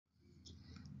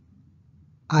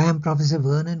I am Professor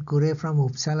Vernon Cooray from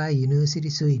Uppsala University,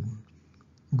 Sweden.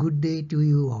 Good day to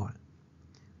you all.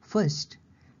 First,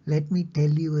 let me tell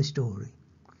you a story.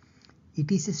 It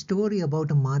is a story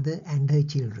about a mother and her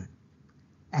children.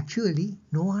 Actually,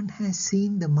 no one has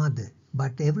seen the mother,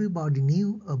 but everybody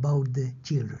knew about the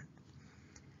children.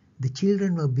 The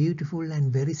children were beautiful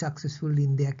and very successful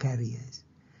in their careers.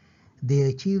 They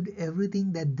achieved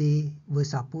everything that they were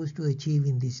supposed to achieve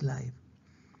in this life.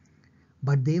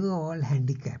 But they were all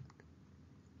handicapped.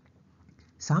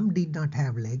 Some did not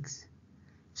have legs,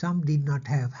 some did not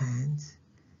have hands,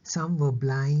 some were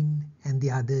blind and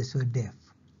the others were deaf.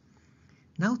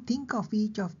 Now think of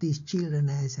each of these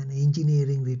children as an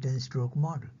engineering return stroke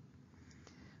model.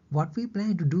 What we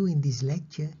plan to do in this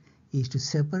lecture is to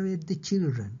separate the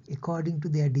children according to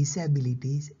their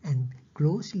disabilities and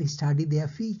closely study their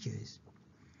features.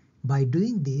 By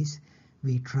doing this,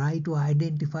 we try to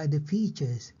identify the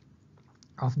features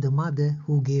of the mother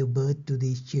who gave birth to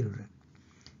these children.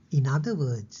 In other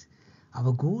words,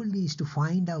 our goal is to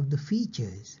find out the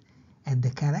features and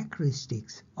the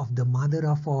characteristics of the mother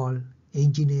of all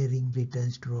engineering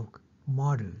return stroke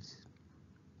models.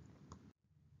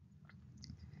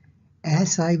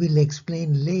 As I will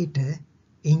explain later,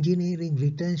 engineering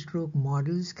return stroke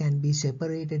models can be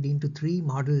separated into three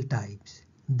model types.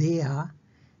 They are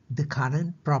the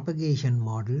current propagation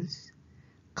models,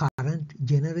 current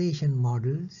generation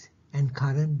models, and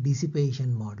current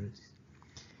dissipation models.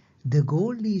 The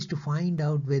goal is to find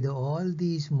out whether all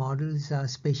these models are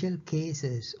special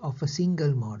cases of a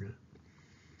single model.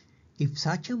 If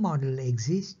such a model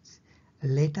exists,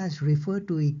 let us refer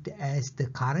to it as the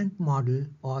current model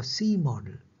or C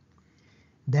model.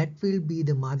 That will be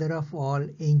the mother of all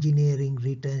engineering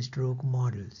return stroke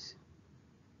models.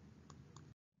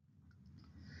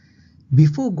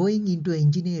 Before going into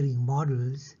engineering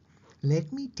models,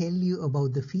 let me tell you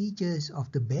about the features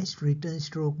of the best return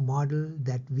stroke model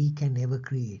that we can ever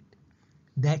create.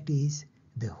 That is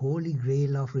the holy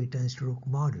grail of return stroke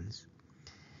models.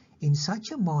 In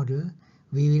such a model,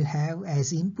 we will have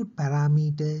as input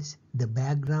parameters the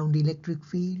background electric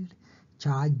field,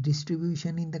 charge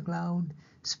distribution in the cloud,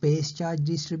 space charge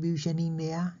distribution in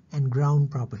air, and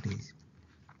ground properties.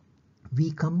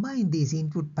 We combine these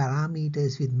input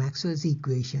parameters with Maxwell's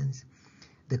equations,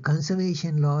 the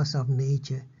conservation laws of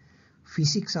nature,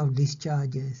 physics of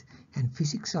discharges, and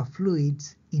physics of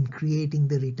fluids in creating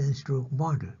the return stroke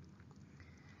model.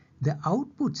 The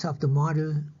outputs of the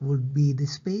model would be the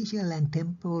spatial and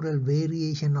temporal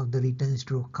variation of the return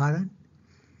stroke current,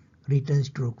 return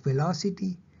stroke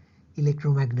velocity,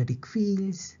 electromagnetic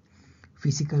fields,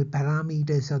 physical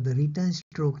parameters of the return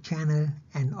stroke channel,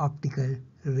 and optical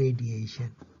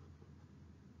radiation.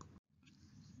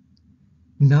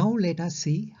 Now let us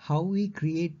see how we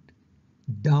create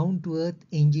down-to-earth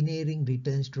engineering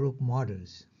return stroke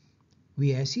models.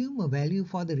 We assume a value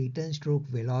for the return stroke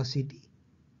velocity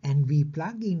and we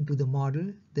plug into the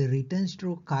model the return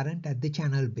stroke current at the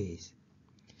channel base.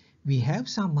 We have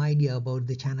some idea about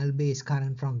the channel base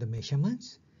current from the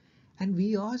measurements, and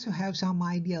we also have some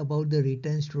idea about the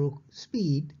return stroke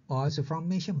speed also from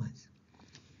measurements.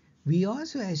 We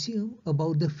also assume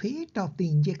about the fate of the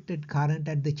injected current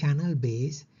at the channel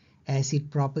base as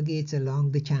it propagates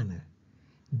along the channel.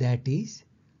 That is,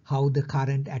 how the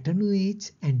current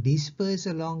attenuates and disperses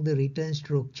along the return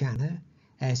stroke channel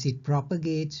as it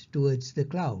propagates towards the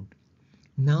cloud.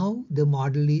 Now the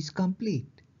model is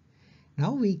complete.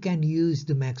 Now we can use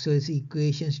the Maxwell's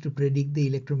equations to predict the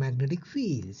electromagnetic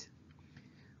fields.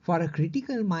 For a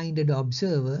critical-minded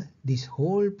observer, this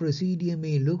whole procedure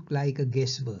may look like a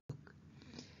guesswork.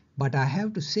 But I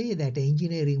have to say that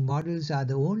engineering models are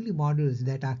the only models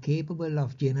that are capable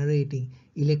of generating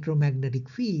electromagnetic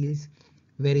fields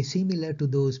very similar to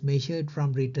those measured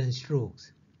from return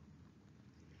strokes.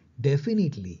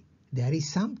 Definitely, there is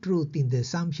some truth in the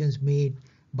assumptions made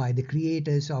by the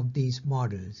creators of these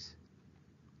models.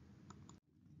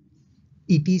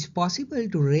 It is possible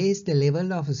to raise the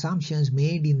level of assumptions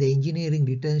made in the engineering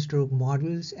return stroke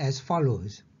models as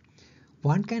follows.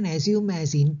 One can assume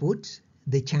as inputs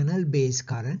the channel base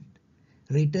current,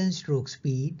 return stroke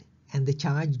speed, and the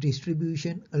charge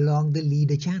distribution along the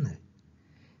leader channel.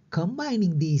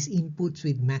 Combining these inputs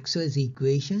with Maxwell's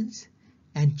equations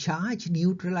and charge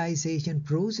neutralization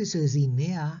processes in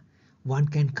air, one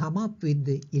can come up with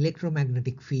the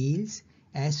electromagnetic fields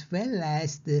as well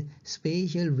as the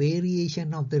spatial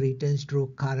variation of the return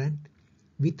stroke current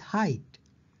with height.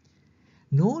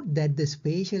 Note that the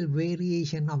spatial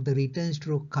variation of the return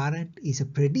stroke current is a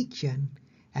prediction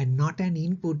and not an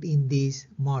input in these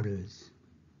models.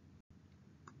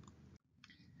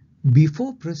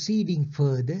 Before proceeding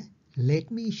further,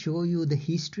 Let me show you the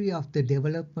history of the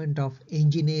development of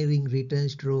engineering return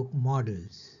stroke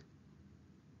models.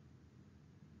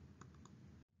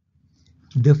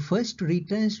 The first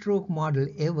return stroke model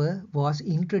ever was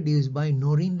introduced by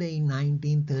Norinda in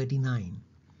 1939.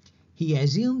 He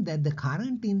assumed that the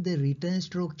current in the return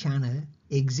stroke channel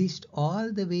exists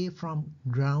all the way from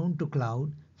ground to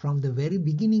cloud from the very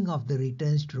beginning of the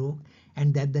return stroke,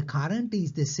 and that the current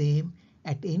is the same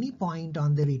at any point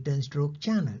on the return stroke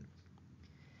channel.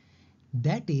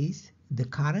 That is, the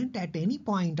current at any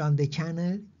point on the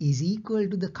channel is equal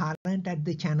to the current at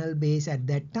the channel base at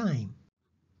that time.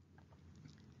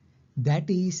 That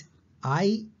is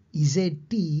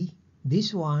IZT,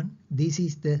 this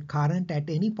is the current at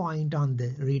any point on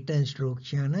the return stroke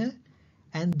channel,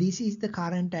 and this is the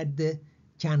current at the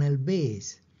channel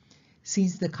base.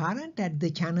 Since the current at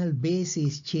the channel base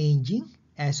is changing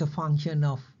as a function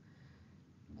of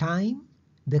time,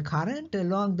 the current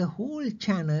along the whole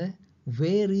channel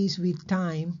varies with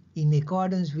time in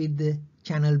accordance with the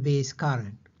channel base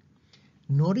current.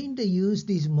 Norinda used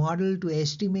this model to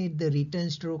estimate the return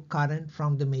stroke current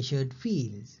from the measured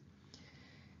fields.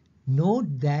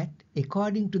 Note that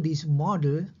according to this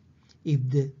model, if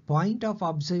the point of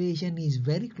observation is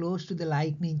very close to the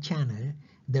lightning channel,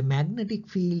 the magnetic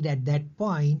field at that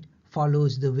point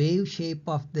follows the wave shape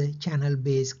of the channel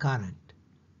base current.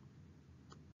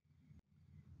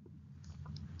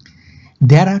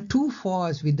 There are two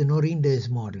flaws with the Norinda's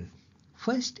model.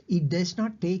 First, it does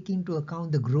not take into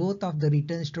account the growth of the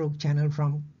return stroke channel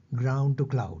from ground to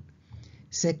cloud.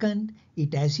 Second,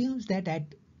 it assumes that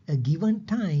at a given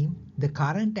time, the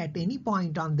current at any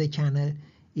point on the channel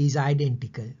is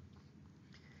identical.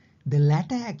 The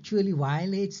latter actually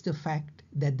violates the fact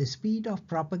that the speed of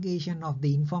propagation of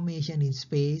the information in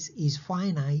space is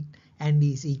finite and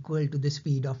is equal to the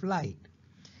speed of light.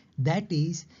 That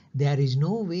is, there is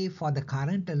no way for the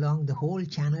current along the whole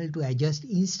channel to adjust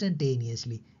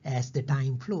instantaneously as the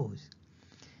time flows.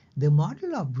 The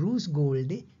model of Bruce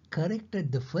Goldie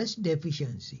corrected the first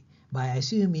deficiency by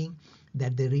assuming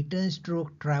that the return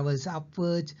stroke travels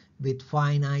upwards with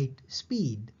finite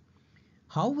speed.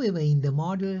 However, in the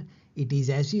model, it is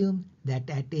assumed that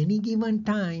at any given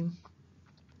time,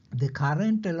 the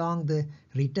current along the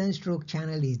return stroke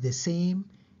channel is the same,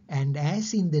 and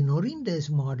as in the Norinda's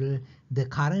model, the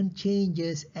current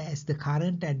changes as the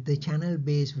current at the channel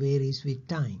base varies with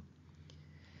time.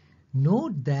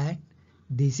 Note that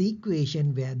this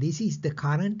equation, where this is the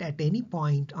current at any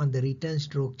point on the return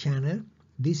stroke channel,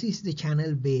 this is the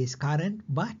channel base current,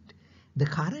 but the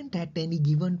current at any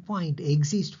given point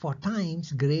exists for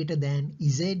times greater than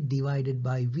Z divided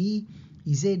by V.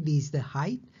 Z is the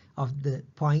height of the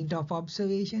point of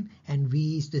observation and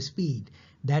V is the speed.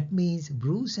 That means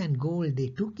Bruce and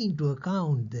Goldie took into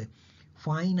account the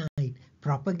finite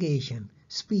propagation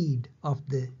speed of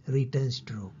the return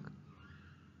stroke.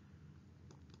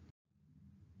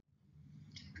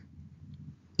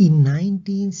 In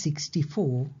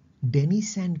 1964,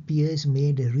 Dennis and Pierce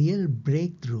made a real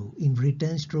breakthrough in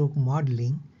return stroke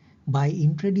modeling by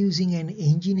introducing an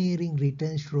engineering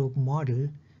return stroke model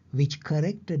which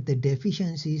corrected the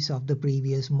deficiencies of the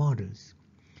previous models.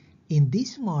 In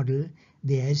this model,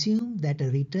 they assume that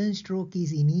a return stroke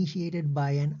is initiated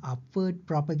by an upward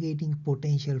propagating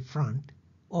potential front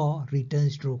or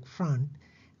return stroke front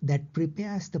that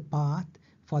prepares the path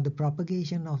for the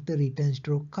propagation of the return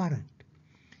stroke current.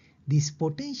 This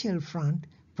potential front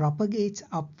propagates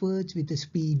upwards with a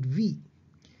speed v.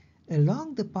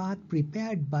 Along the path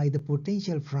prepared by the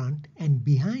potential front and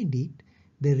behind it,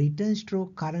 the return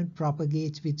stroke current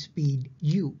propagates with speed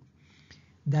u.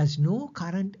 Thus no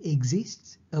current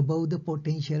exists above the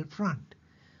potential front.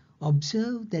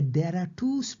 Observe that there are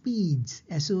two speeds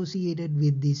associated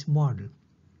with this model.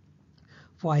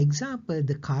 For example,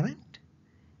 the current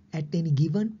at any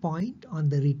given point on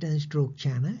the return stroke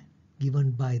channel,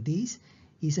 given by this,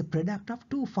 is a product of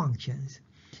two functions.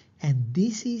 And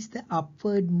this is the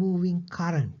upward moving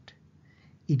current.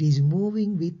 It is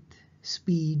moving with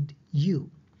speed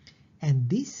u. And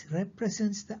this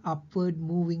represents the upward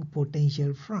moving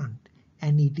potential front,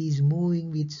 and it is moving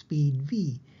with speed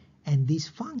v, and this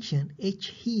function h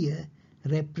here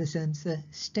represents a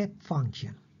step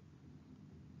function.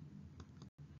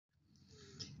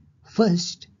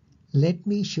 First, let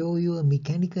me show you a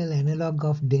mechanical analog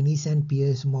of Dennis and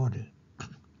Pierce model.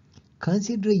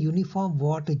 Consider a uniform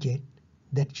water jet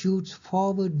that shoots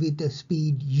forward with a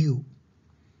speed u.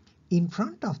 In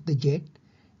front of the jet,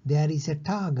 there is a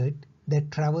target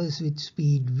that travels with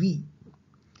speed v.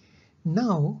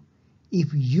 Now,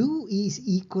 if u is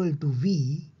equal to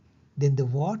v, then the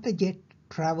water jet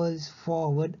travels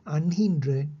forward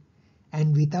unhindered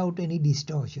and without any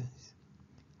distortions.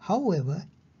 However,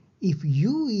 if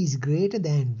U is greater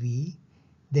than V,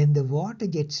 then the water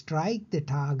jet strikes the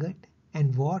target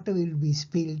and water will be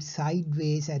spilled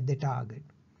sideways at the target.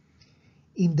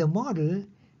 In the model,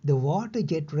 the water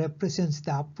jet represents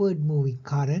the upward moving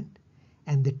current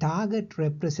and the target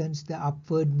represents the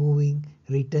upward moving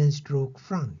return stroke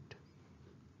front.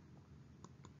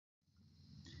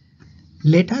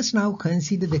 Let us now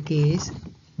consider the case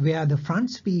where the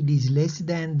front speed is less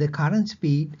than the current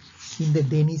speed in the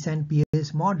Dennis and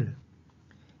Pierce model.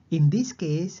 In this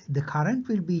case, the current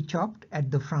will be chopped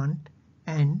at the front,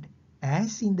 and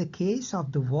as in the case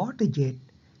of the water jet,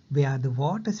 where the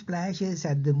water splashes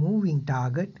at the moving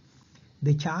target,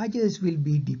 the charges will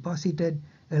be deposited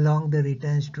along the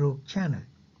return stroke channel.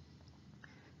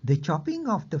 The chopping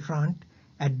of the front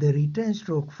at the return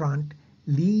stroke front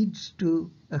leads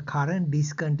to a current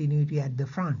discontinuity at the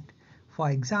front. For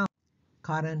example,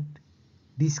 current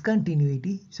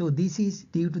discontinuity. So this is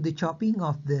due to the chopping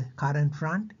of the current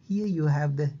front. Here you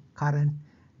have the current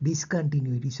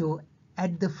discontinuity. So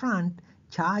at the front,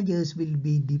 charges will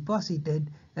be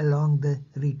deposited along the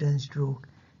return stroke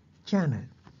channel.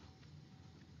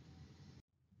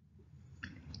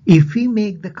 If we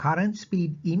make the current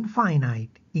speed infinite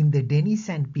in the Dennis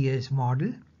and Pierce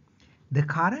model, the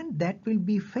current that will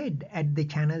be fed at the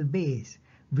channel base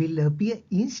will appear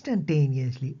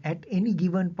instantaneously at any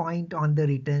given point on the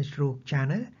return stroke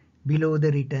channel below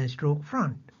the return stroke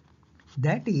front.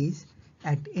 That is,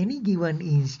 at any given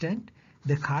instant,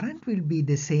 the current will be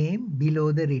the same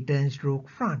below the return stroke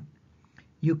front.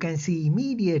 You can see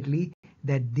immediately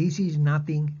that this is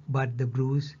nothing but the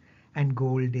Bruce and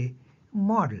Goldie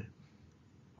model.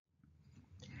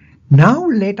 Now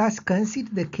let us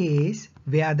consider the case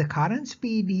where the current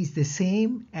speed is the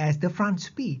same as the front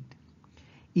speed.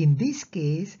 In this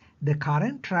case, the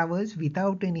current travels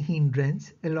without any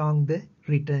hindrance along the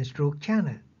return stroke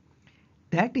channel.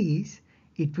 That is,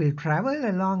 it will travel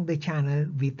along the channel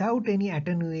without any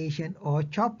attenuation or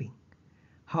chopping.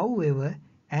 However,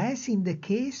 as in the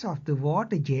case of the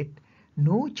water jet,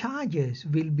 no charges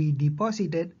will be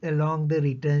deposited along the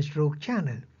return stroke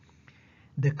channel.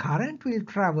 The current will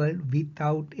travel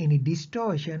without any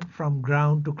distortion from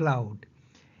ground to cloud.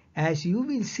 As you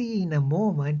will see in a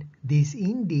moment, this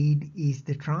indeed is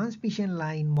the transmission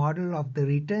line model of the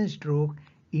return stroke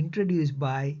introduced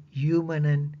by Human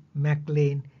and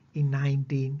McLean in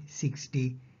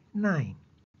 1969.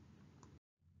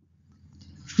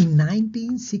 In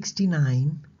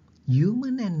 1969,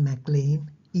 Human and McLean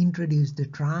introduced the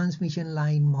transmission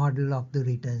line model of the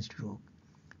return stroke.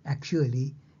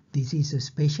 Actually, this is a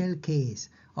special case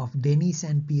of Dennis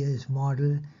and Pierce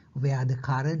model where the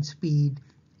current speed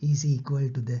is equal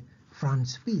to the front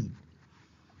speed.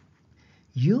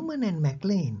 Human and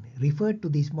McLean referred to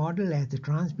this model as the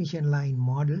transmission line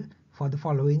model for the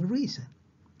following reason.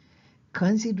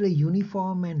 Consider a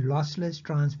uniform and lossless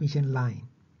transmission line.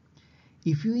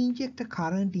 If you inject a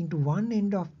current into one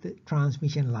end of the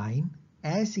transmission line,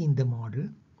 as in the model,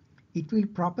 it will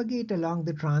propagate along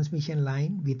the transmission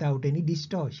line without any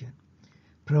distortion,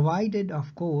 provided,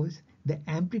 of course, the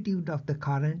amplitude of the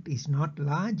current is not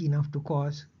large enough to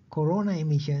cause corona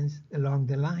emissions along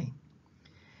the line.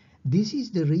 This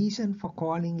is the reason for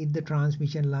calling it the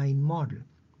transmission line model.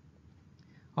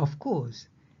 Of course,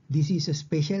 this is a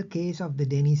special case of the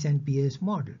Dennis and Pierce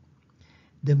model.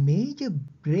 The major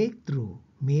breakthrough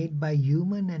made by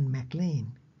Human and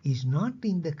McLean is not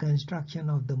in the construction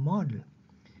of the model,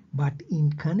 but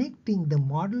in connecting the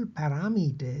model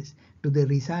parameters to the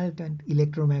resultant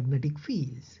electromagnetic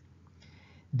fields.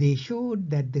 They showed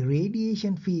that the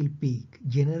radiation field peak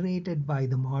generated by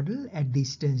the model at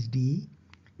distance d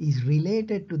is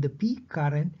related to the peak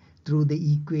current through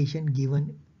the equation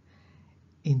given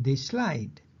in this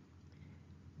slide.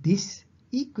 This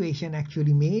equation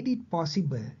actually made it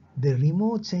possible the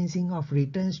remote sensing of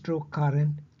return stroke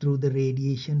current through the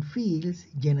radiation fields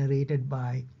generated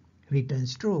by return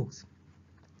strokes.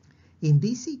 In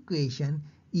this equation,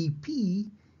 EP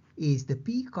is the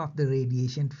peak of the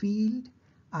radiation field,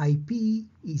 IP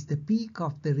is the peak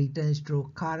of the return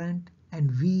stroke current,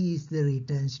 and V is the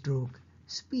return stroke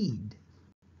speed.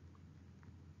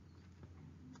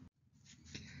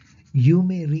 You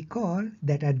may recall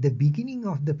that at the beginning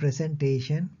of the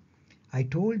presentation, I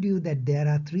told you that there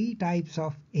are three types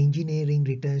of engineering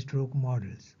return stroke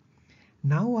models.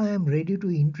 Now I am ready to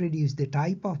introduce the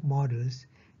type of models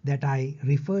that I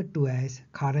refer to as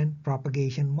current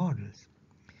propagation models.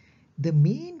 The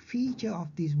main feature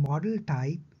of this model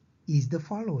type is the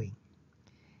following.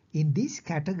 In this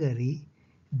category,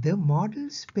 the model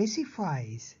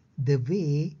specifies the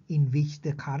way in which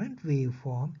the current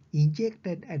waveform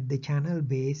injected at the channel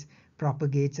base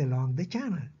propagates along the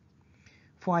channel.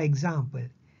 For example,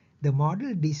 the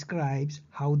model describes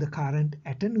how the current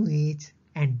attenuates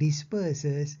and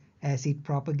disperses as it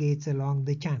propagates along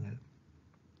the channel.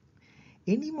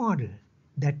 Any model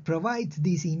that provides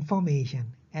this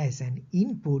information as an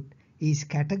input is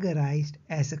categorized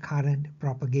as a current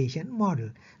propagation model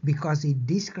because it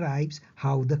describes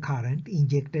how the current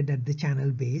injected at the channel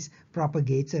base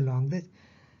propagates along the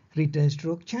return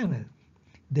stroke channel.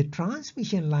 The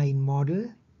transmission line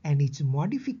model and its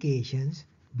modifications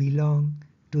belong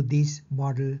to this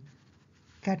model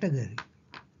category.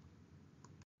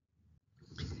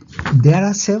 There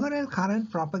are several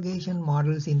current propagation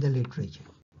models in the literature.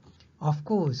 Of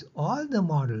course, all the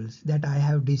models that I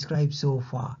have described so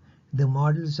far, the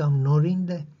models of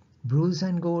Norinde, Bruce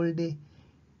and Goldie,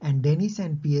 and Dennis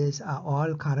and Pierce are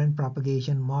all current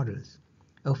propagation models.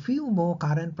 A few more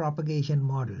current propagation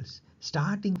models,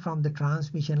 starting from the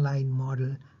transmission line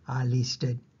model, are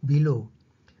listed below.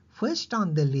 First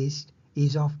on the list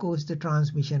is of course the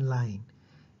transmission line.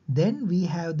 Then we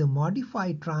have the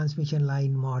modified transmission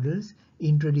line models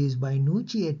introduced by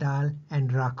Nucci et al.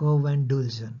 And Rakov and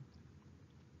Dulson.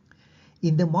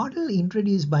 In the model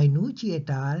introduced by Nucci et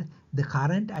al., the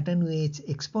current attenuates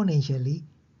exponentially,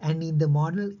 and in the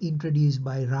model introduced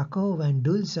by Rakov and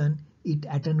Dulson, it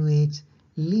attenuates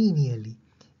linearly.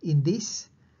 In this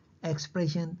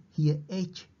expression here,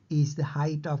 h is the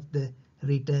height of the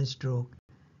return stroke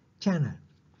channel.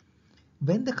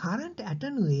 When the current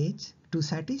attenuates, to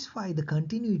satisfy the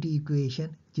continuity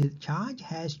equation, the charge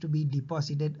has to be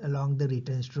deposited along the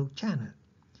return stroke channel.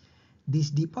 This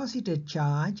deposited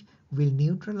charge will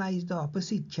neutralize the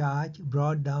opposite charge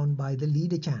brought down by the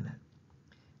leader channel.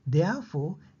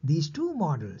 Therefore, these two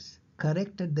models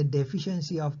corrected the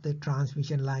deficiency of the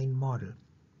transmission line model.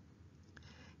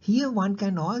 Here one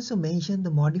can also mention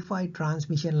the modified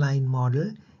transmission line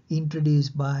model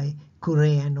introduced by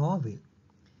Cooray and Orville.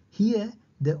 Here,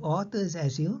 the authors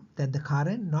assume that the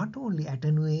current not only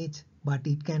attenuates, but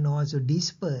it can also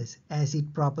disperse as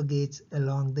it propagates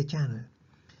along the channel.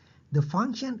 The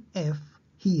function f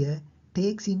here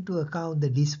takes into account the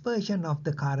dispersion of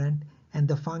the current, and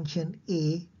the function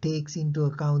a takes into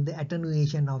account the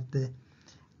attenuation of the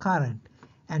current,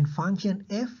 and function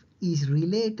f is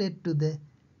related to the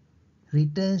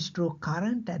return stroke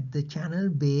current at the channel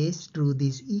base through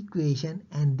this equation,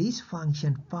 and this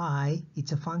function phi,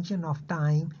 it's a function of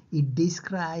time. It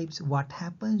describes what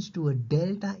happens to a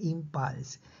delta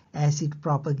impulse as it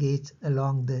propagates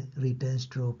along the return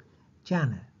stroke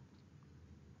channel.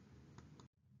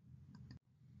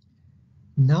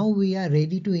 Now we are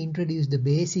ready to introduce the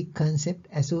basic concept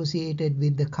associated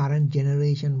with the current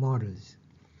generation models.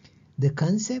 The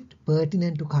concept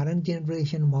pertinent to current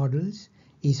generation models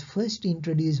is first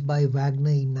introduced by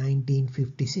Wagner in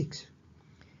 1956.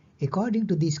 According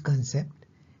to this concept,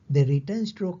 the return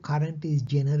stroke current is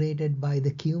generated by the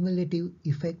cumulative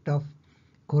effect of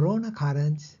corona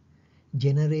currents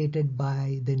generated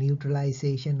by the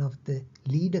neutralization of the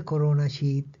leader corona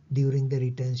sheath during the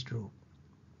return stroke.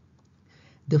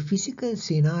 The physical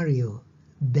scenario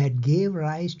that gave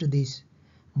rise to this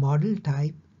model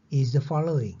type is the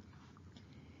following.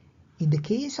 In the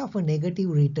case of a negative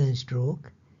return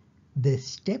stroke, the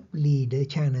step leader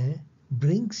channel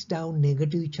brings down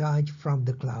negative charge from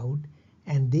the cloud,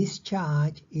 and this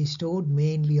charge is stored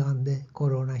mainly on the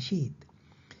corona sheath.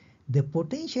 The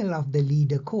potential of the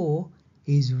leader core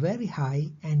is very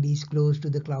high and is close to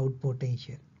the cloud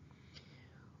potential.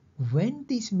 When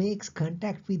this makes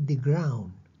contact with the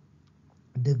ground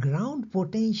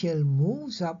potential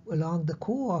moves up along the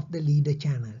core of the leader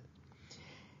channel.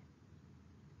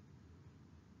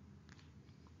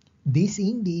 This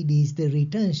indeed is the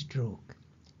return stroke.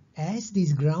 As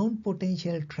this ground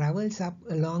potential travels up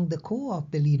along the core of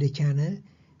the leader channel,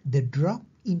 the drop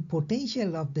in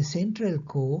potential of the central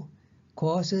core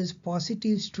causes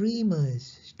positive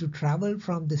streamers to travel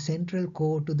from the central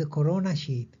core to the corona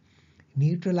sheath,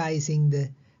 neutralizing the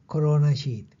corona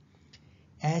sheath.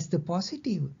 As the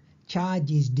positive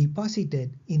charge is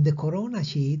deposited in the corona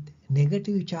sheath,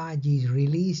 negative charge is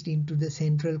released into the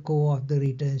central core of the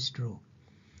return stroke.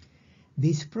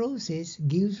 This process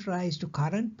gives rise to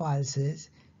current pulses,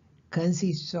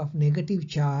 consists of negative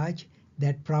charge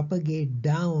that propagate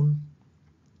down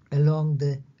along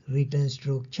the return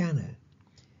stroke channel.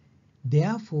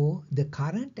 Therefore, the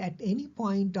current at any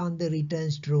point on the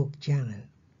return stroke channel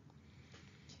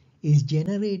is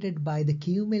generated by the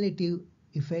cumulative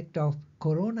effect of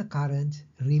corona currents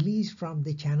released from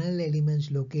the channel elements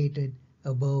located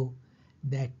above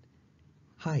that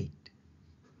height.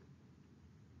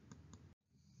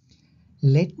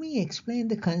 Let me explain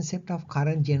the concept of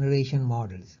current generation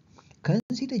models.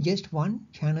 Consider just one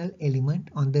channel element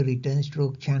on the return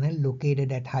stroke channel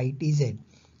located at height Z.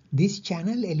 This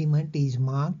channel element is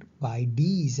marked by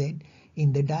dZ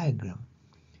in the diagram.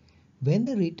 When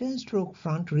the return stroke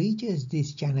front reaches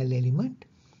this channel element,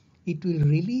 it will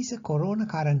release a corona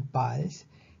current pulse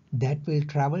that will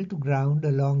travel to ground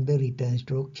along the return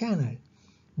stroke channel.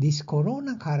 This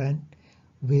corona current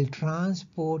will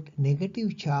transport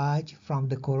negative charge from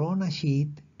the corona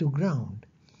sheath to ground.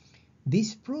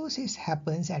 This process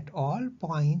happens at all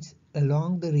points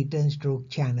along the return stroke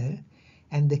channel,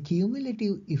 and the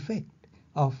cumulative effect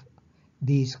of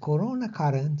these corona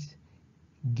currents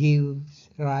gives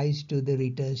rise to the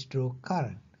return stroke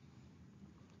current.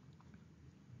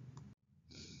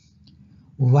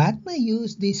 Wagner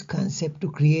used this concept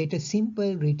to create a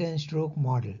simple return stroke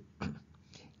model.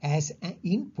 As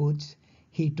inputs,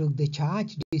 he took the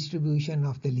charge distribution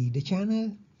of the leader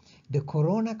channel, the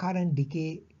corona current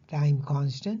decay time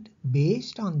constant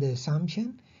based on the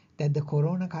assumption that the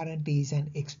corona current is an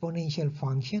exponential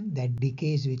function that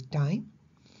decays with time.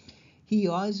 He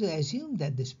also assumed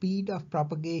that the speed of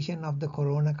propagation of the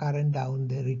corona current down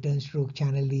the return stroke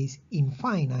channel is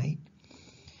infinite,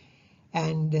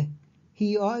 and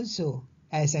he also,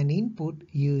 as an input,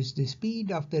 used the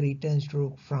speed of the return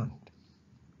stroke front.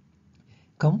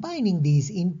 Combining these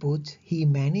inputs, he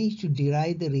managed to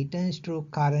derive the return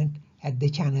stroke current at the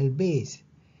channel base.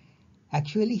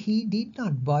 Actually, he did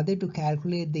not bother to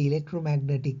calculate the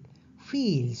electromagnetic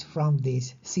fields from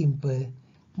this simple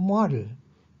model.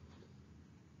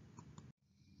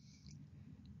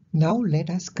 Now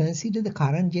let us consider the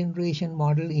current generation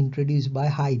model introduced by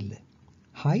Heidler.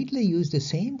 Heidler used the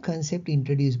same concept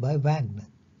introduced by Wagner.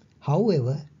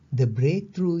 However, the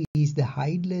breakthrough is the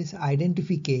Heidler's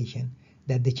identification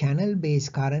that the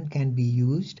channel-based current can be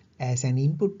used as an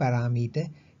input parameter,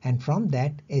 and from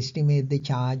that estimate the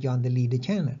charge on the leader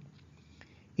channel.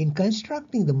 In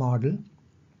constructing the model,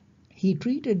 he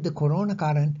treated the corona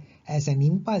current as an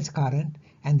impulse current,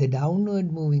 and the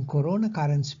downward moving corona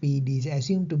current speed is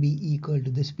assumed to be equal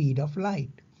to the speed of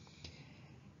light.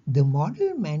 The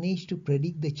model managed to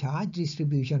predict the charge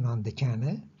distribution on the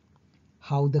channel,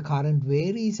 how the current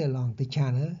varies along the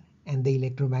channel, and the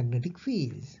electromagnetic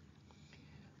fields.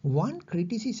 One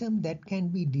criticism that can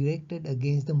be directed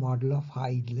against the model of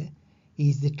Heidler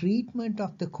is the treatment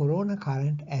of the corona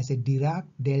current as a Dirac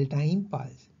delta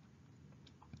impulse.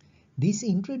 This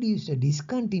introduced a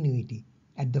discontinuity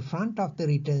at the front of the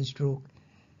return stroke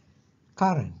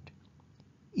current.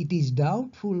 It is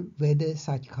doubtful whether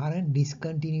such current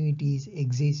discontinuities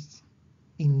exist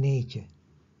in nature.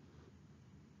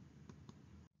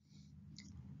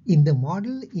 In the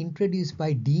model introduced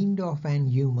by Deendorf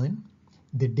and Newman,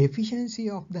 the deficiency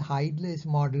of the Heidler's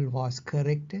model was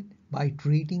corrected by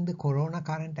treating the corona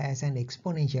current as an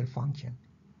exponential function.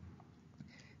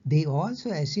 They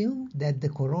also assumed that the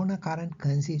corona current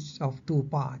consists of two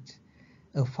parts,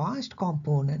 a fast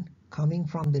component coming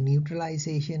from the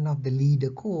neutralization of the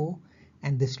leader core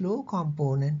and the slow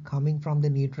component coming from the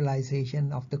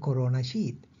neutralization of the corona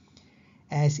sheath.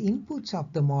 As inputs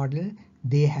of the model,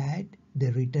 they had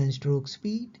the return stroke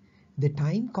speed, the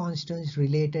time constants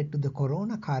related to the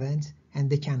corona currents, and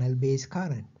the channel-based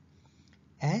current.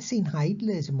 As in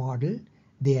Heidler's model,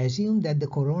 they assume that the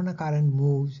corona current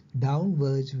moves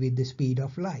downwards with the speed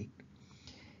of light.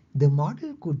 The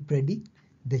model could predict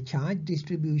the charge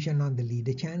distribution on the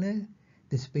leader channel,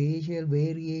 the spatial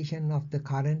variation of the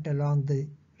current along the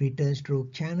return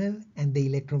stroke channel, and the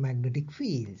electromagnetic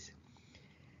fields.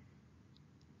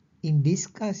 In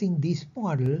discussing this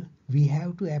model, we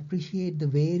have to appreciate the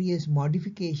various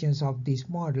modifications of this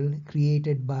model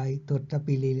created by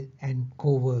Tottapillil and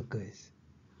co-workers.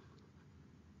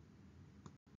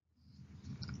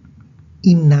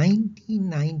 In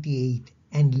 1998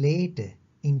 and later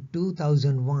in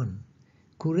 2001,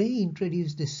 Cooray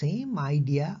introduced the same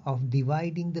idea of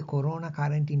dividing the corona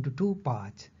current into two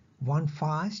parts, one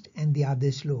fast and the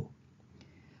other slow.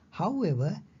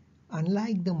 However,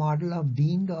 unlike the model of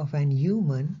Deendorf and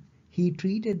Newman, he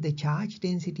treated the charge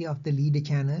density of the leader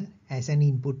channel as an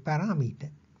input parameter.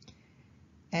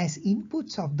 As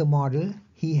inputs of the model,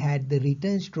 he had the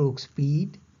return stroke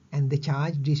speed and the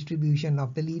charge distribution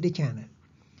of the leader channel.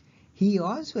 He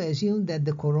also assumed that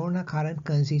the corona current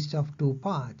consists of two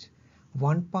parts,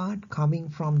 one part coming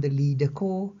from the leader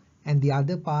core and the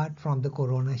other part from the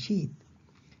corona sheath.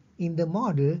 In the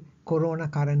model, corona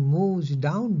current moves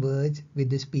downwards with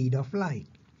the speed of light.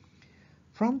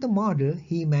 From the model,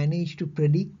 he managed to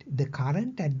predict the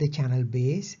current at the channel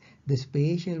base, the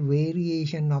spatial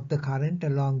variation of the current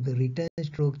along the return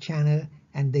stroke channel,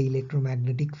 and the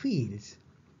electromagnetic fields.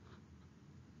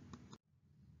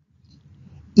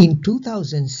 In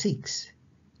 2006,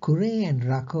 Cooray and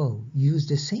Rakov used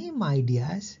the same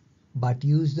ideas but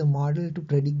used the model to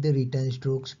predict the return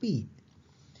stroke speed.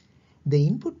 The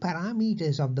input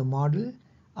parameters of the model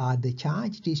are the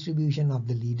charge distribution of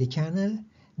the leader channel,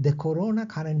 the corona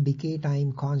current decay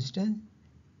time constant,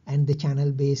 and the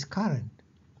channel base current.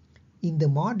 In the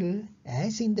model,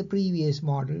 as in the previous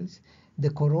models, the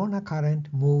corona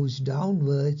current moves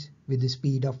downwards with the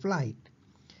speed of light.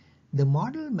 The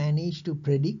model managed to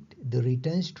predict the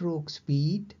return stroke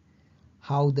speed,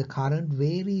 how the current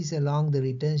varies along the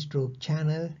return stroke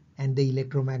channel, and the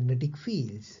electromagnetic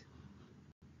fields.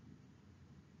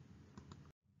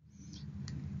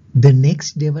 The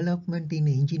next development in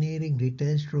engineering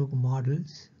return stroke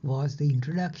models was the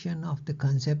introduction of the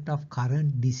concept of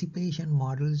current dissipation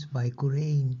models by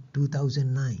Cooray in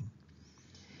 2009.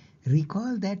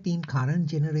 Recall that in current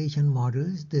generation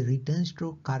models, the return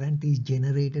stroke current is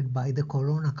generated by the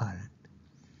corona current.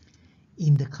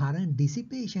 In the current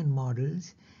dissipation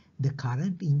models, the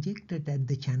current injected at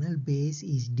the channel base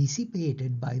is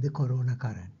dissipated by the corona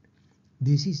current.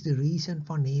 This is the reason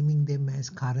for naming them as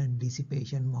current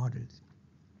dissipation models.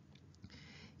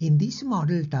 In this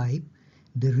model type,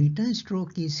 the return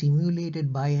stroke is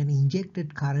simulated by an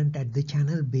injected current at the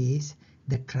channel base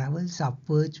that travels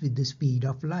upwards with the speed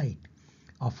of light.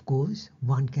 Of course,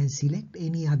 one can select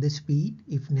any other speed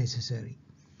if necessary.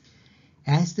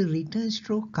 As the return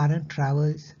stroke current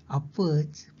travels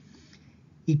upwards,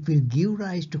 it will give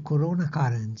rise to corona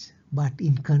currents, but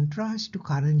in contrast to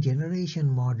current generation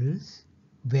models,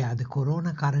 where the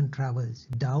corona current travels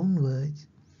downwards,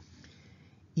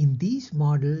 in these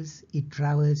models it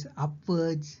travels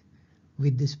upwards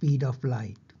with the speed of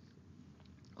light.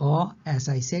 Or, as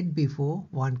I said before,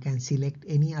 one can select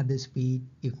any other speed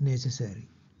if necessary.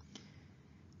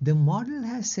 The model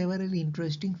has several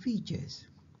interesting features.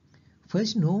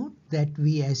 First, note that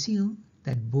we assume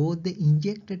that both the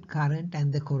injected current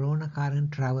and the corona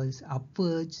current travels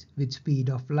upwards with speed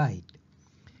of light.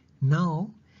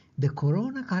 Now, the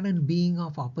corona current being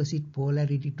of opposite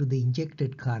polarity to the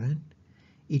injected current,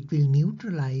 it will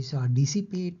neutralize or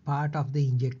dissipate part of the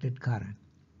injected current.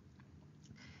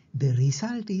 The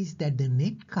result is that the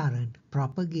net current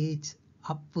propagates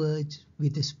upwards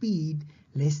with a speed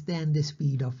less than the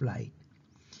speed of light.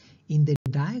 In the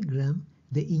diagram,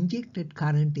 the injected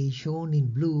current is shown in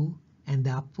blue and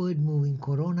the upward moving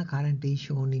corona current is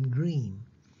shown in green.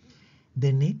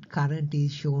 The net current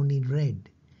is shown in red.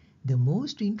 The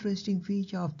most interesting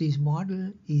feature of this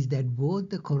model is that both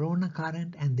the corona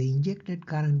current and the injected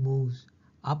current moves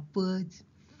upwards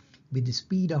with the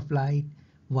speed of light,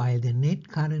 while the net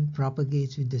current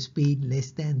propagates with the speed less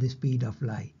than the speed of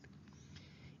light.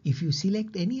 If you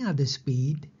select any other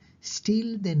speed,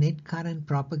 still the net current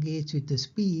propagates with the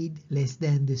speed less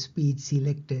than the speed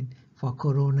selected for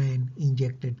corona and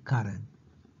injected current.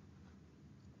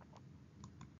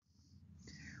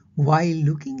 While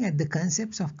looking at the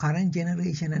concepts of current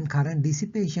generation and current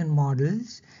dissipation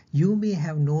models, you may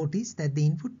have noticed that the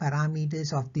input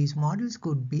parameters of these models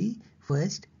could be: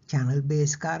 first, channel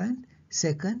base current;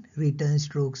 second, return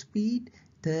stroke speed;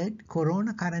 third,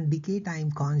 corona current decay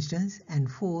time constants; and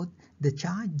fourth, the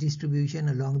charge distribution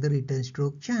along the return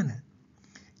stroke channel.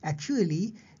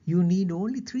 Actually, you need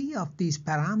only 3 of these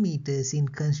parameters in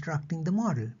constructing the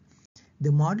model.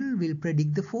 The model will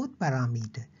predict the fourth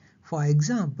parameter. For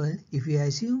example, if you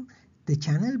assume the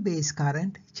channel base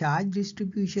current, charge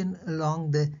distribution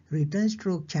along the return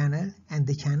stroke channel, and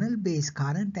the channel base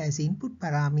current as input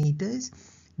parameters,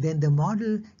 then the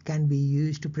model can be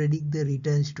used to predict the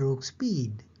return stroke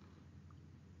speed.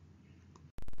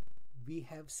 We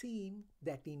have seen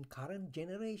that in current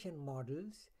generation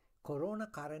models, corona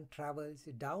current travels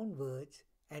downwards,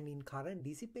 and in current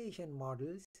dissipation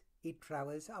models, it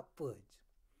travels upwards.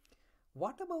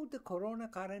 What about the corona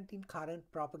current in current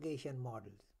propagation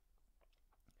models?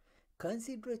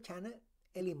 Consider a channel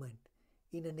element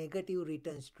in a negative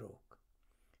return stroke.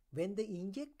 When the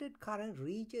injected current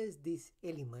reaches this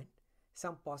element,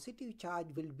 some positive charge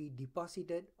will be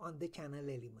deposited on the channel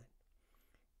element.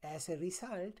 As a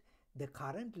result, the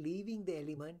current leaving the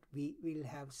element will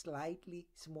have slightly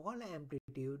smaller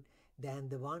amplitude than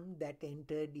the one that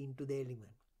entered into the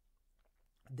element.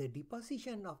 The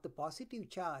deposition of the positive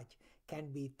charge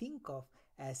can be think of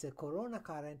as a corona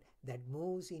current that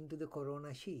moves into the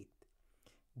corona sheath.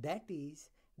 That is,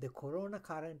 the corona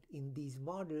current in these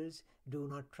models do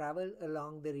not travel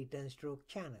along the return stroke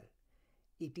channel.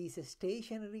 It is a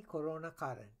stationary corona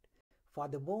current. For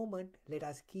the moment, let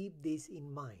us keep this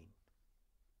in mind.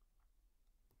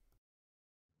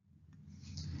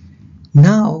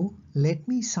 Let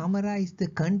me summarize the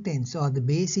contents or the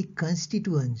basic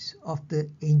constituents of the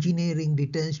engineering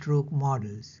return stroke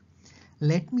models.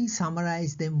 Let me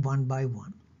summarize them one by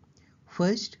one.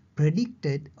 First,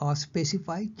 predicted or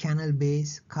specified channel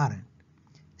base current.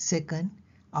 Second,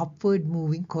 upward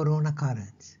moving corona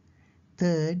currents.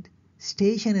 Third,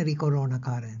 stationary corona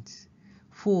currents.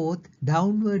 Fourth,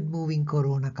 downward moving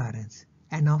corona currents.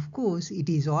 And of course, it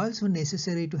is also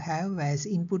necessary to have as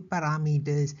input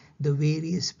parameters the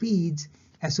various speeds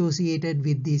associated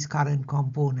with these current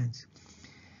components.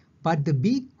 But the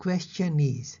big question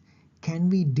is, can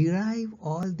we derive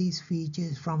all these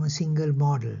features from a single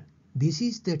model? This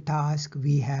is the task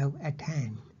we have at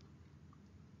hand.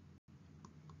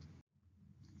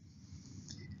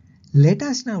 Let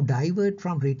us now divert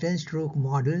from return stroke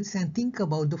models and think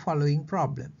about the following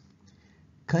problem.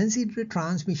 Consider a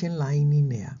transmission line in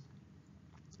air.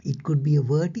 It could be a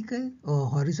vertical or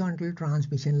horizontal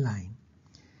transmission line.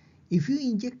 If you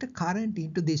inject a current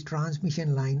into this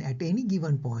transmission line at any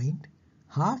given point,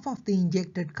 half of the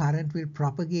injected current will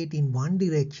propagate in one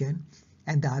direction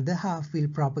and the other half will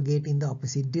propagate in the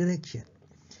opposite direction.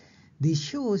 This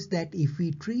shows that if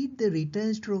we treat the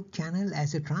return stroke channel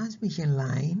as a transmission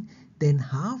line, then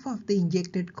half of the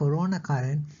injected corona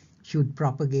current should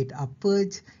propagate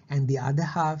upwards and the other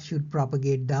half should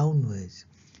propagate downwards.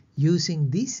 Using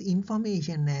this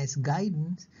information as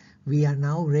guidance, we are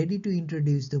now ready to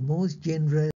introduce the most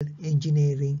general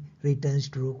engineering return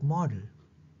stroke model.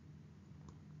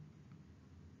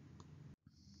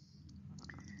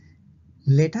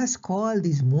 Let us call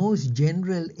this most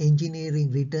general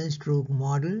engineering return stroke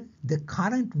model the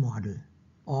current model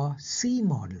or C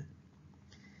model.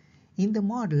 In the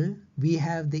model, we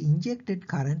have the injected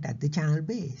current at the channel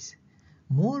base.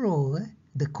 Moreover,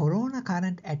 the corona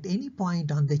current at any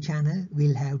point on the channel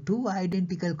will have two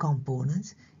identical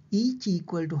components, each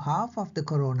equal to half of the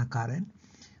corona current,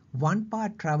 one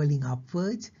part traveling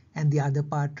upwards and the other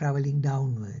part traveling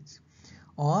downwards.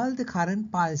 All the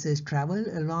current pulses travel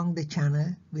along the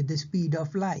channel with the speed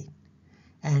of light.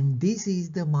 And this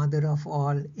is the mother of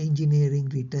all engineering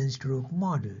return stroke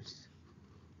models.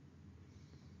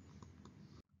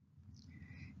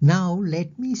 Now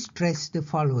let me stress the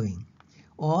following.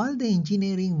 All the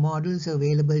engineering models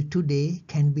available today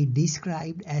can be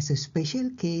described as a special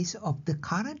case of the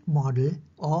current model,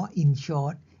 or in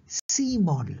short, C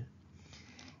model.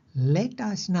 Let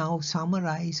us now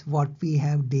summarize what we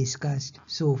have discussed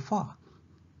so far.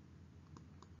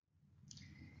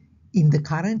 In the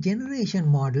current generation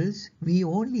models, we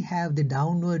only have the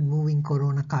downward moving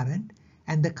corona current,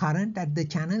 and the current at the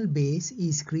channel base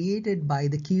is created by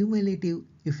the cumulative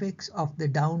effects of the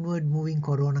downward moving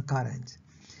corona currents.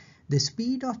 The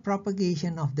speed of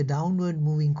propagation of the downward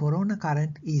moving corona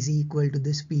current is equal to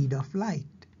the speed of light.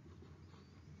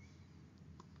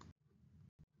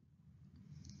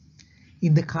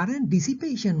 In the current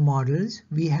dissipation models,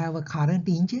 we have a current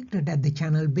injected at the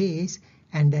channel base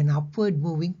and an upward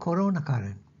moving corona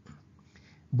current.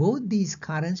 Both these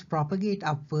currents propagate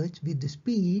upwards with the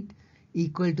speed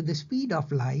equal to the speed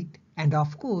of light, and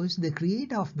of course the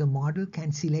creator of the model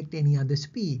can select any other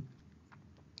speed.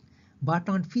 But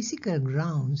on physical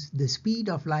grounds, the speed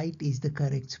of light is the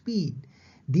correct speed.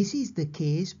 This is the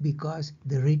case because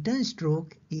the return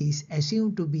stroke is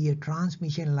assumed to be a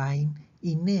transmission line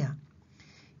in air.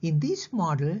 In this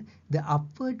model, the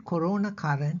upward corona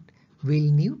current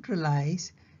will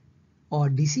neutralize or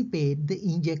dissipate the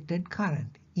injected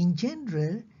current. In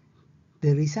general,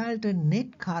 the resultant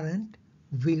net current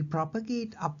will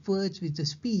propagate upwards with a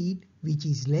speed which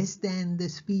is less than the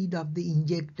speed of the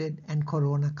injected and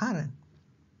corona current.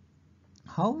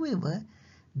 However,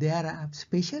 there are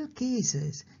special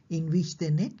cases in which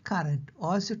the net current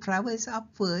also travels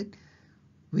upward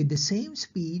with the same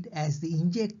speed as the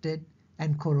injected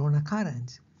and corona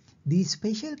currents. These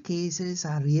special cases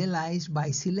are realized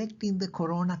by selecting the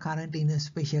corona current in a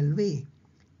special way.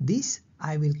 This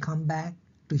I will come back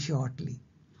to shortly.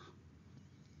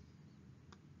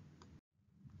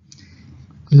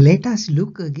 Let us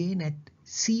look again at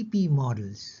CP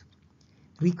models.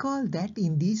 Recall that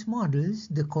in these models,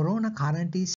 the corona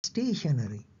current is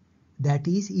stationary. That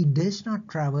is, it does not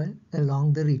travel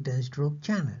along the return stroke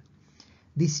channel.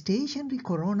 The stationary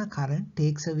corona current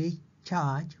takes away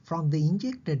charge from the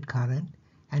injected current,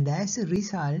 and as a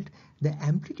result, the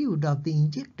amplitude of the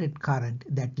injected current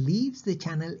that leaves the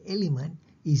channel element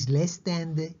is less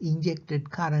than the injected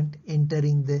current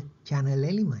entering the channel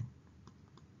element.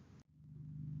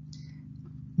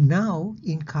 Now,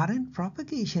 in current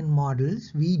propagation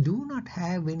models, we do not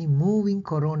have any moving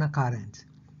corona currents.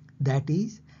 That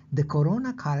is, the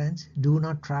corona currents do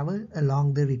not travel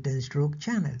along the return stroke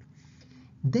channel.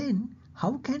 Then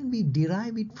how can we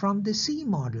derive it from the C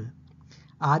model?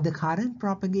 Are the current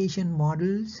propagation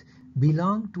models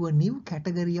belong to a new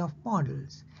category of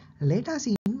models? Let us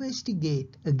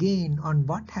investigate again on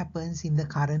what happens in the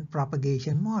current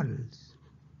propagation models.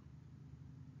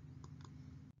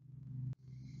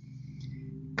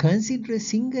 Consider a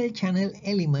single channel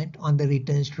element on the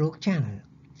return stroke channel.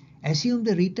 Assume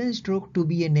the return stroke to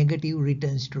be a negative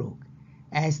return stroke.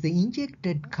 As the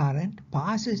injected current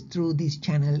passes through this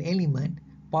channel element,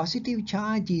 positive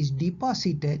charge is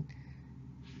deposited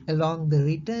along the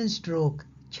return stroke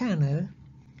channel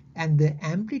and the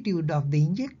amplitude of the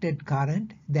injected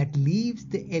current that leaves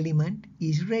the element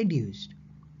is reduced.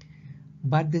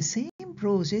 But the same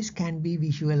process can be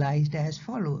visualized as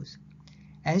follows.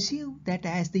 Assume that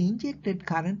as the injected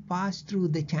current passes through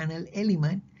the channel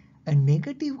element, a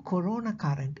negative corona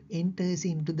current enters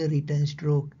into the return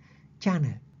stroke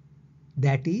channel.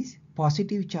 That is,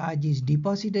 positive charge is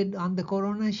deposited on the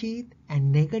corona sheath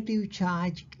and negative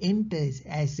charge enters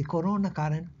as the corona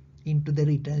current into the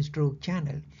return stroke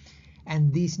channel.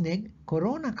 And this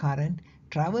corona current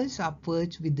travels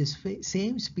upwards with the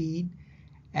same speed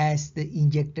as the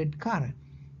injected current.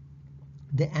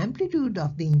 The amplitude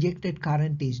of the injected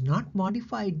current is not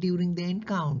modified during the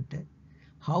encounter.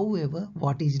 However,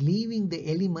 what is leaving the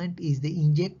element is the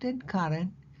injected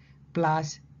current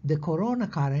plus the corona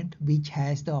current, which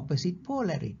has the opposite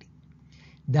polarity.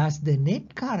 Thus, the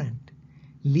net current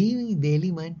leaving the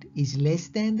element is less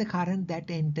than the current that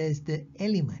enters the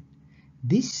element.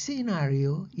 This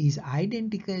scenario is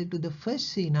identical to the first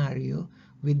scenario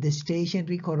with the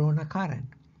stationary corona current.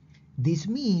 This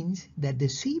means that the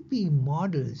CP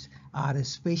models are a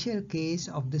special case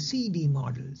of the CD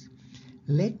models.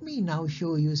 Let me now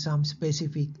show you some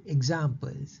specific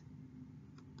examples.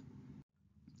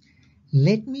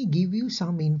 Let me give you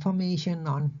some information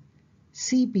on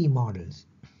CP models.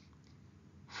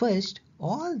 First,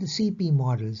 all the CP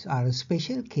models are a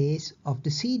special case of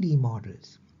the CD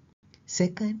models.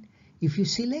 Second, if you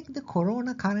select the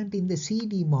corona current in the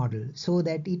CD model so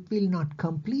that it will not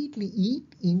completely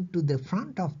eat into the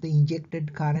front of the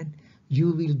injected current,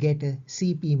 you will get a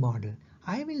CP model.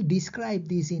 I will describe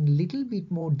this in little bit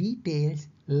more details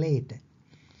later.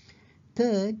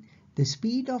 Third, the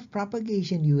speed of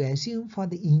propagation you assume for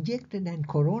the injected and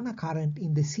corona current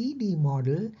in the CD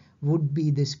model would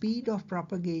be the speed of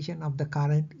propagation of the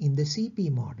current in the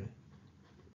CP model.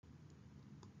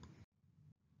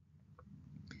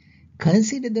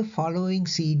 Consider the following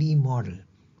CD model.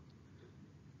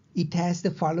 It has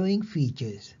the following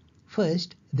features.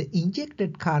 First, the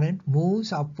injected current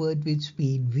moves upward with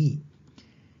speed v.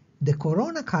 The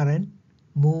corona current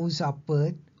moves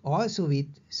upward also with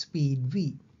speed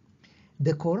v.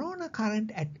 The corona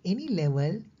current at any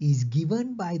level is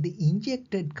given by the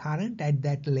injected current at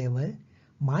that level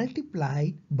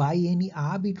multiplied by any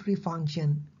arbitrary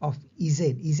function of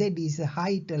Z. Z is the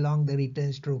height along the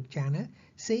return stroke channel,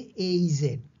 say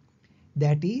AZ.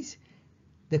 That is,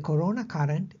 the corona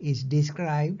current is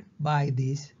described by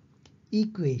this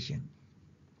equation.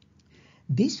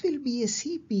 This will be a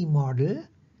CP model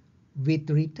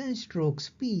with return stroke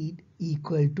speed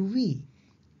equal to V.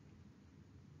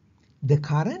 The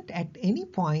current at any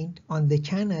point on the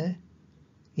channel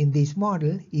in this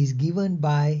model is given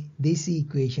by this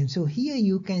equation. So here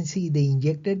you can see the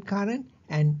injected current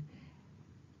and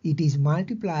it is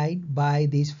multiplied by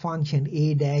this function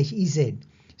A dash Z.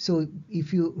 So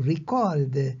if you recall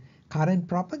the current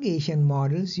propagation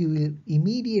models, you will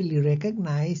immediately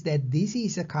recognize that this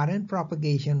is a current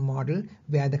propagation model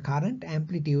where the current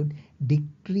amplitude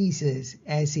decreases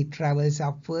as it travels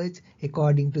upwards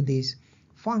according to this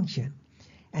function.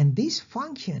 And this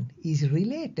function is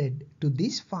related to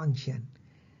this function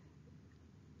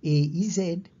AZ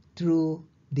through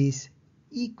this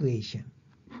equation.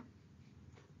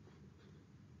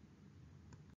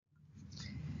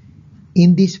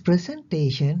 In this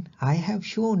presentation, I have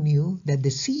shown you that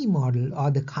the C model or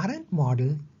the current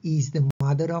model is the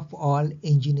mother of all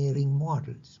engineering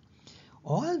models.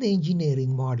 All the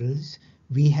engineering models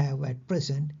we have at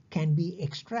present can be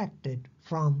extracted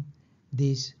from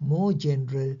this more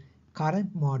general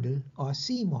current model or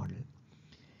C model.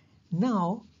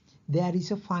 Now, there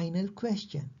is a final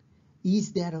question.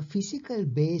 Is there a physical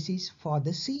basis for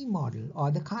the C model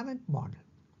or the current model?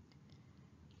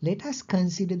 Let us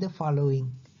consider the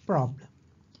following problem.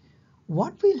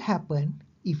 What will happen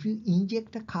if you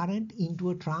inject a current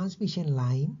into a transmission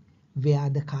line where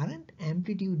the current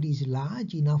amplitude is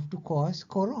large enough to cause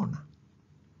corona?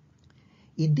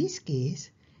 In this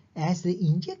case, as the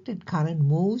injected current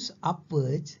moves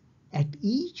upwards at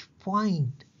each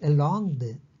point along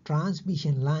the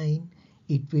transmission line,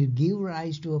 it will give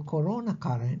rise to a corona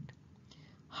current,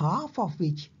 half of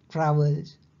which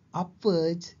travels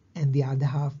upwards and the other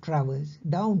half travels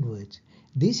downwards.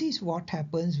 This is what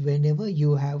happens whenever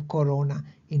you have corona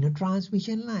in a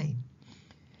transmission line.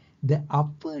 The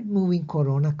upward moving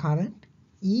corona current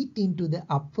eat into the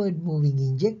upward moving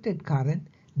injected current,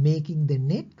 making the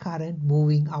net current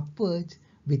moving upwards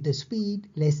with a speed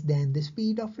less than the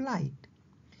speed of light.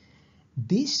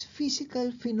 This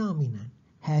physical phenomenon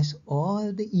has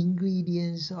all the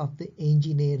ingredients of the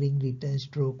engineering return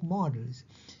stroke models.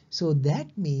 So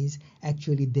that means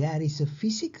actually there is a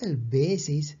physical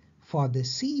basis for the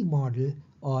C model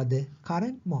or the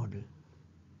current model.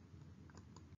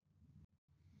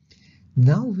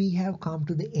 Now we have come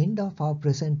to the end of our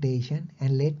presentation,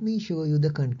 and let me show you the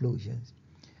conclusions.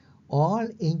 All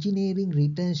engineering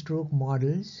return stroke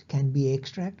models can be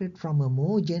extracted from a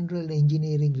more general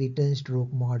engineering return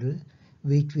stroke model,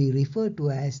 which we refer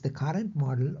to as the current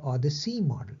model or the C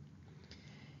model.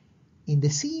 In the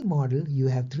C model, you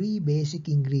have three basic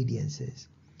ingredients: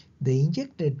 the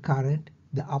injected current,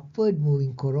 the upward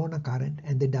moving corona current,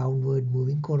 and the downward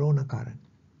moving corona current.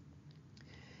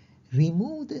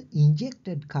 Remove the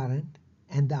injected current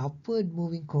and the upward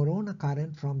moving corona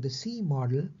current from the C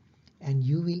model, and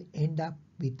you will end up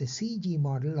with the CG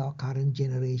model or current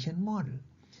generation model.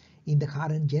 In the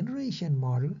current generation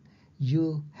model,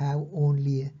 you have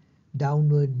only a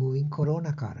downward moving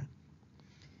corona current.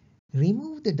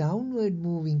 Remove the downward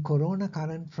moving corona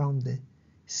current from the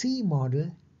C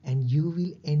model and you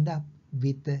will end up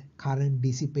with the current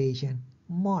dissipation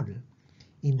model.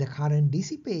 In the current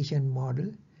dissipation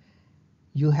model,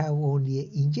 you have only an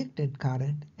injected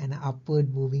current and an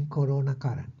upward moving corona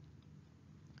current.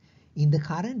 In the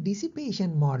current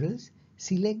dissipation models,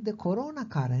 select the corona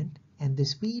current and the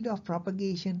speed of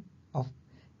propagation of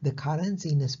the currents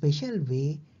in a special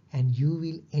way, and you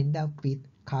will end up with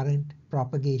current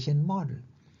propagation model.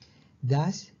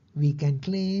 Thus, we can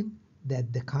claim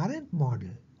that the current model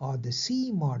or the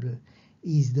C model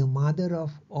is the mother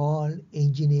of all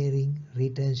engineering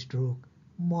return stroke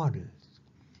models.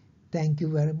 Thank you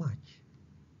very much.